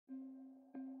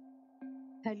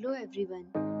Hello everyone,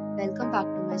 welcome back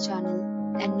to my channel,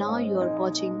 and now you are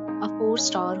watching a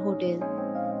 4-star hotel.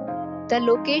 The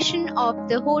location of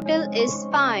the hotel is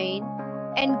fine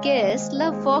and guests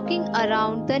love walking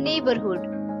around the neighborhood.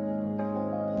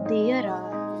 There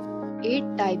are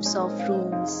 8 types of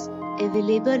rooms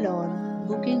available on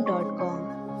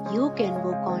booking.com. You can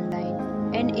book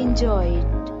online and enjoy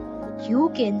it.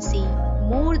 You can see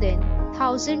more than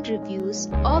 1000 reviews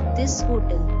of this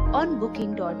hotel on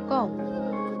booking.com.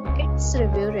 Its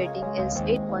review rating is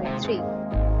 8.3,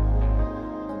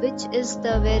 which is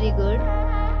the very good.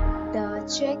 The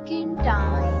check-in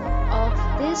time of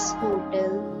this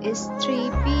hotel is 3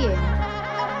 p.m.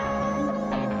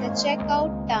 and the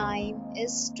checkout time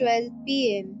is 12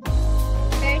 p.m.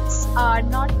 Pets are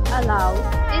not allowed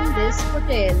in this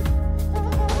hotel.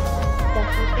 The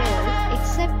hotel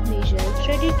accepts major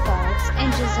credit cards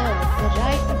and reserves the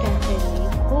right to temporarily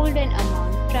hold an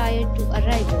amount prior to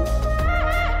arrival.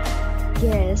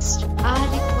 Guests are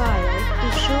required to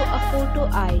show a photo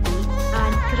ID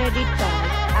and credit card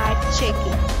at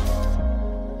check-in.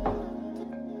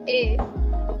 If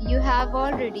you have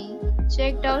already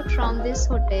checked out from this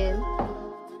hotel,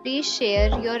 please share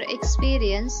your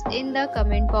experience in the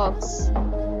comment box.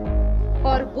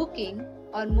 For booking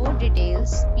or more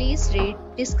details, please read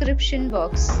description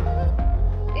box.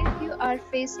 If you are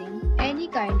facing any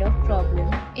kind of problem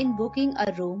in booking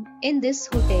a room in this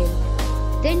hotel,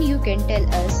 then you can tell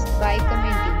us by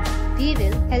commenting. We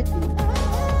will help you.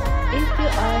 If you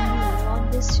are new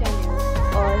on this channel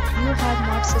or you have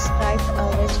not subscribed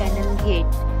our channel yet,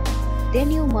 then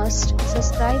you must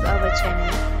subscribe our channel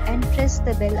and press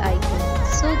the bell icon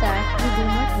so that you do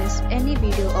not miss any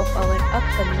video of our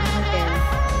upcoming hotel.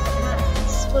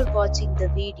 Thanks for watching the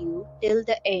video till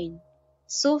the end.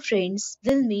 So friends,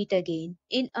 we'll meet again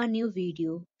in a new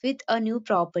video with a new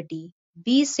property.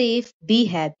 Be safe, be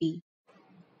happy.